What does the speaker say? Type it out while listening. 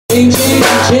Change, change,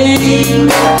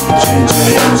 change,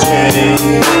 change,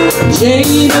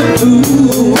 change the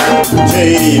food,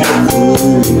 change the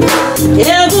food.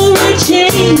 Every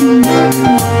chain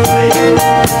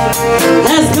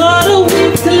has got a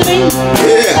weak link.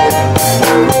 Yeah.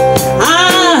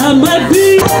 I might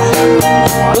be,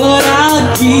 but I'll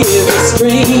give a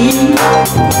strain.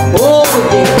 Oh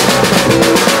yeah.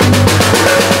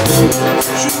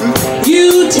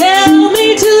 You tell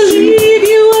me to leave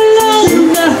you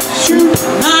alone.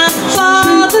 My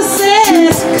father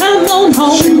says, come on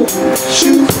home.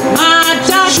 My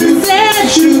doctor said,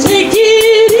 take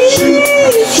it easy.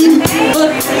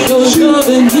 But your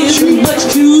loving is much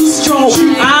too strong.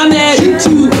 I'm ready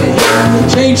to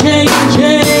change, change,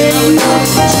 change.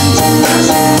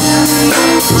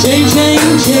 Change,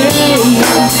 change, change.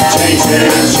 Change,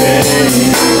 change,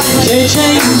 change. Change,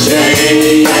 change,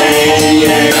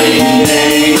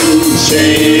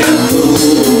 change.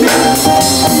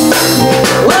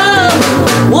 Well,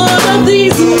 one of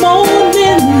these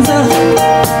mornings,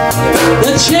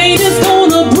 the chain is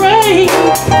gonna break.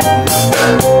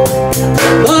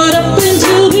 But up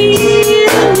until the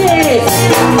end,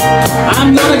 yeah, I'm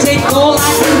gonna take all I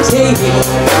can take.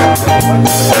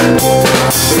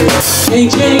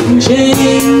 Change, change,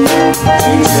 change.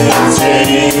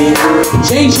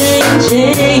 Change, change,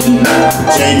 change.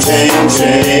 Change, change,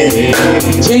 change.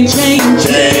 Change, change,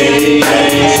 change.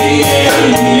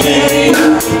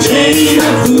 Change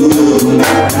the food.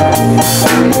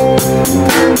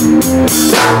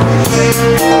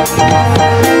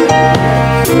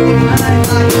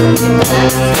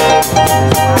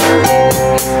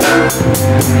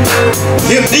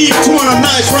 Give these two a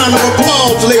nice round of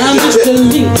applause, ladies and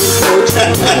gentlemen.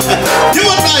 Give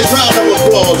a nice round of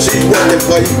applause. She's working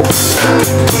for you.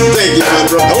 Thank you, my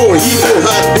brother. Oh, he knows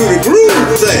how to do the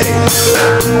groove thing.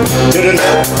 To the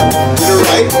left, to the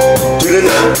right, to the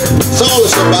left. That's all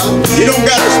it's about. You don't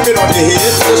got to spit on your head.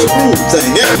 It's just a groove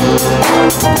thing, yeah?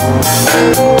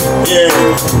 Yeah.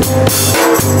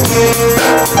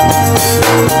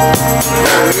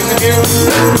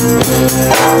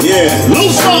 Yeah. Little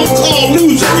song called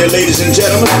Losing You, ladies and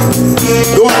gentlemen.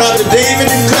 Going out to David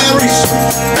and Clarice.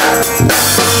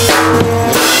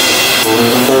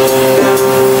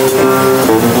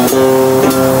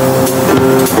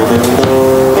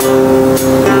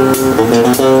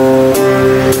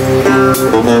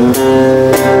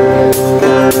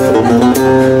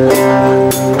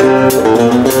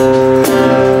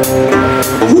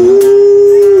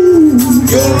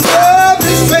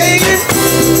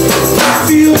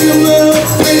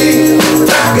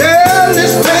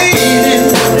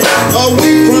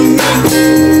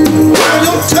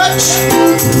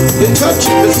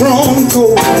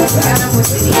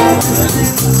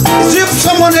 As if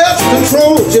someone else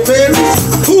controls you, baby.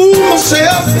 Fool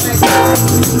myself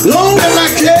long as I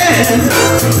can.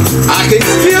 I can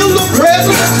feel the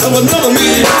presence of another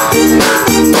man.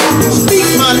 Speak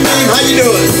my name, how you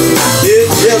doing?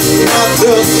 It's just not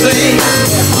the same.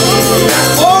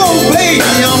 Oh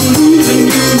baby, I'm losing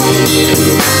you.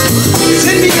 It's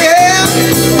in the air,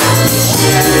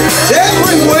 it's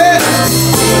everywhere.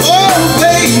 Oh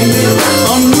baby,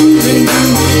 I'm losing you.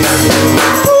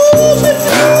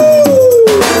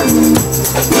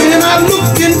 When I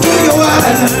look into your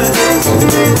eyes,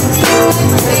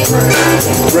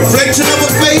 reflection of a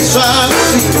face I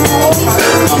see.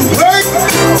 I'm hurt,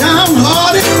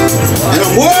 downhearted, and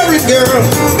I'm worried, girl,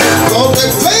 cause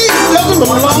that face doesn't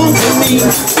belong to me.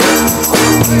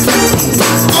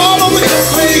 All over the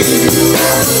place,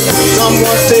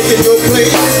 someone's taking your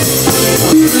place.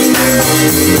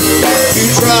 You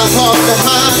try hard to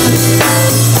hide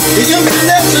the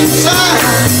emptiness inside.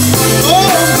 Oh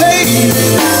baby,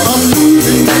 I'm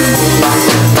losing you.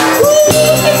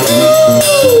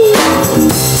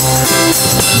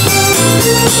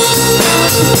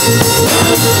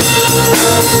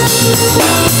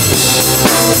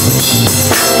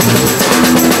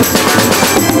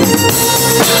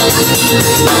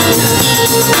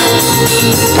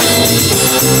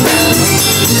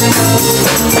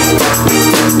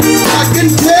 I can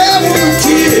tell from a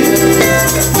kid,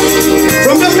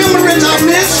 from the memories I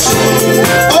miss.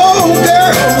 Oh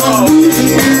girl, I'm losing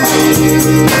you.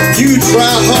 You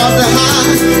try hard to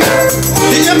hide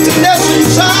the emptiness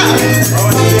inside.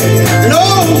 And oh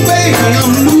baby,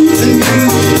 I'm losing you.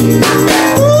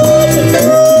 Ooh.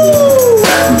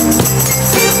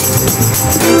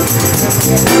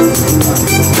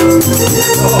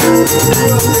 I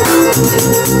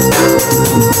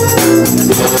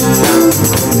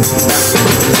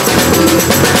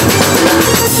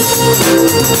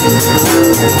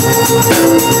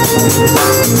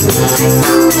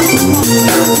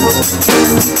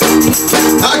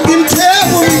can tell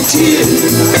when tears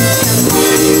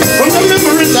from the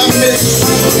memories I miss.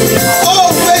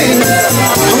 Oh, baby,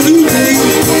 I'm losing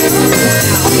you.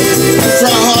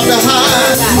 Try hard to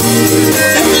hide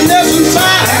emptiness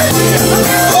inside.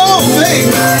 Oh, baby,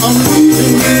 I'm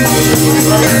losing you.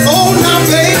 Oh, now,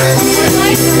 baby,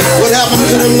 what happened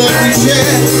to the love we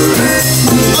shared?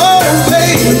 Oh,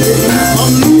 baby,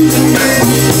 I'm losing you.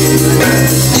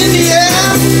 In the air,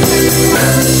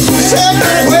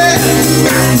 everywhere.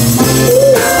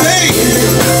 Ooh, baby,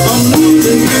 I'm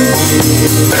losing you.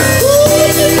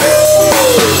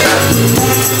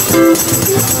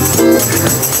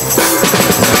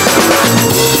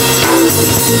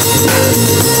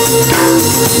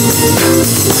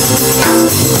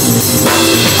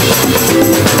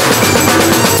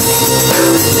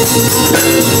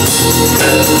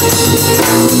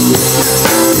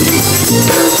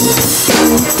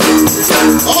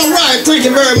 All right, thank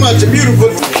you very much. A beautiful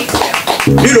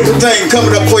thing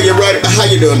coming up for you right. How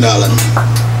you doing, darling?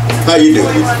 How you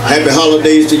doing? Happy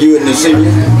holidays to you and the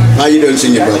senior. How you doing,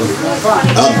 senior brother?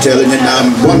 I'm telling you now,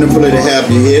 I'm wonderful to have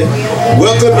you here.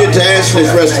 Welcome you to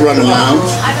Ashley's Restaurant and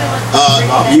Lounge.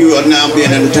 You are now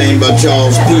being entertained by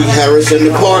Charles P. Harris and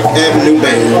the Park Avenue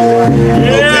Band.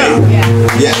 Okay?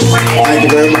 Yes, thank you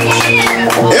very much.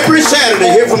 Every Saturday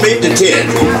here from 8 to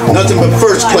 10, nothing but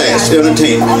first class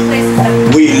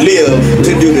entertainment. We live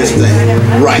to do this thing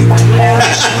right.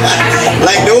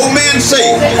 Like the old man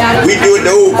say, we do it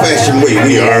the old-fashioned way.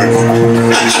 We earn it.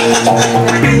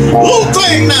 Little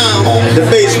thing now, the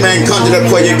bass man conjured up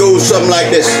for you goes something like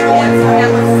this.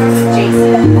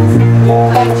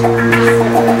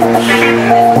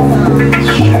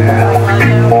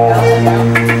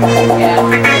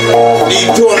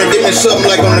 Need 200, give me something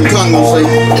like on the Congo, say.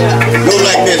 Go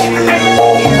like this.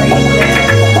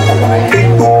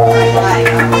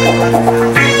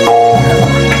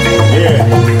 Yeah.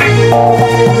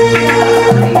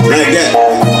 Like that.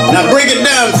 Now break it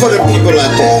down for the people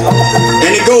out there.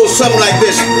 And it goes something like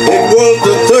this. It was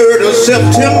the 3rd of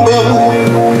September.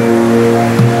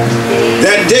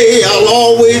 That day I'll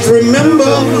always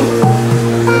remember.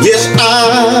 Yes,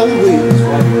 I will.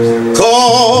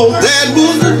 'Cause that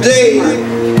was the day,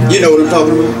 you know what I'm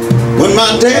talking about, when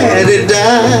my daddy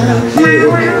died.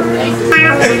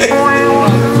 Yeah.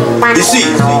 You see,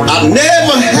 I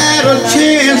never had a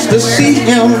chance to see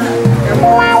him.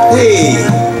 Hey,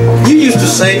 you used to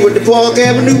sing with the Park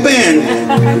Avenue Band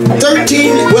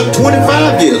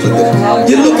 25 years ago.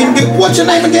 You're looking good. What's your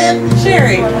name again?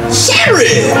 Sherry.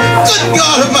 Sherry! Good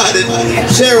God Almighty.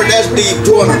 Sherry, that's Steve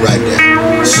Turner right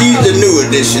there. She's the new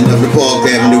edition of the Park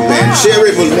Avenue Band.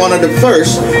 Sherry was one of the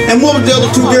first. And what was the other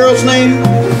two girls' name?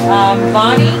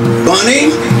 Bonnie.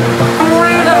 Bonnie?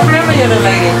 I don't remember the other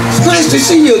lady. It's nice to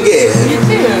see you again. You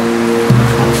too.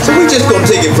 So we're just going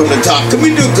to take it from the top. Can we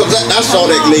do, because I saw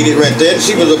that lady right there, and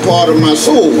she was a part of my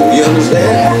soul. You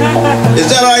understand? Is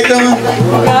that all right, Don?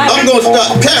 I'm going to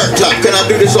start Carrot Top. Can I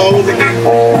do this all over again?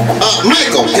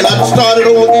 Michael, can I start it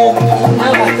over again?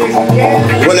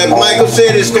 Well, if Michael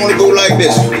said it's going to go like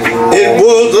this. It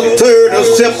was the 3rd of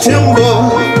September.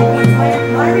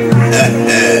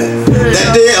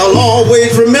 That day I'll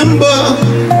always remember.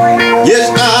 Yes,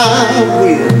 I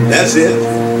will. That's it.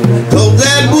 'Cause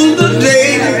that was the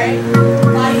day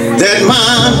that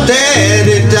my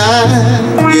daddy died.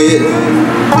 Yeah.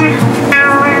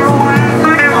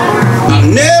 I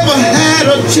never had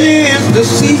a chance to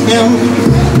see him.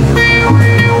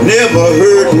 Never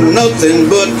heard nothing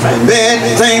but bad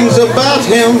things about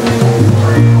him.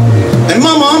 And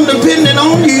Mama, I'm depending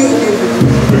on you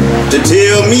to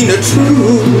tell me the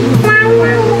truth.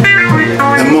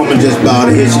 And Mama just bowed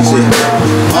her head. She said,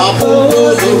 Papa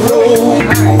was a road.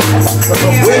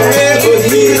 Wherever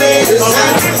he laid his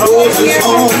hat was his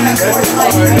home.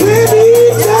 When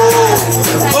he died,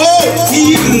 oh, he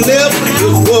left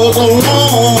us was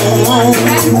alone.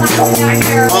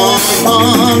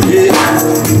 Yeah.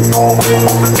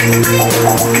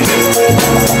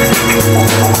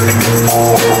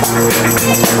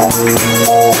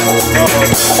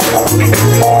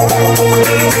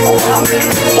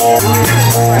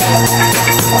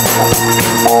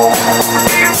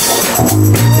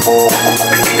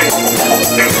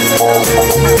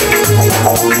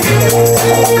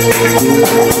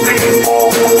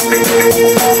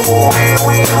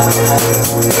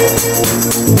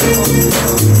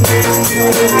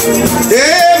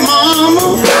 Hey,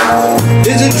 mama,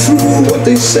 is it true what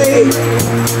they say?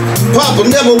 Papa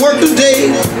never worked a day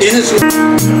in his life.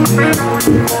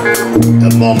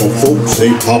 And mama folks say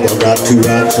Papa got 2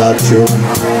 outside children,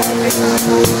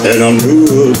 and I'm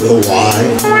good why.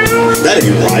 That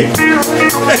ain't right.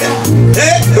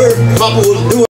 Hey, her Papa was doing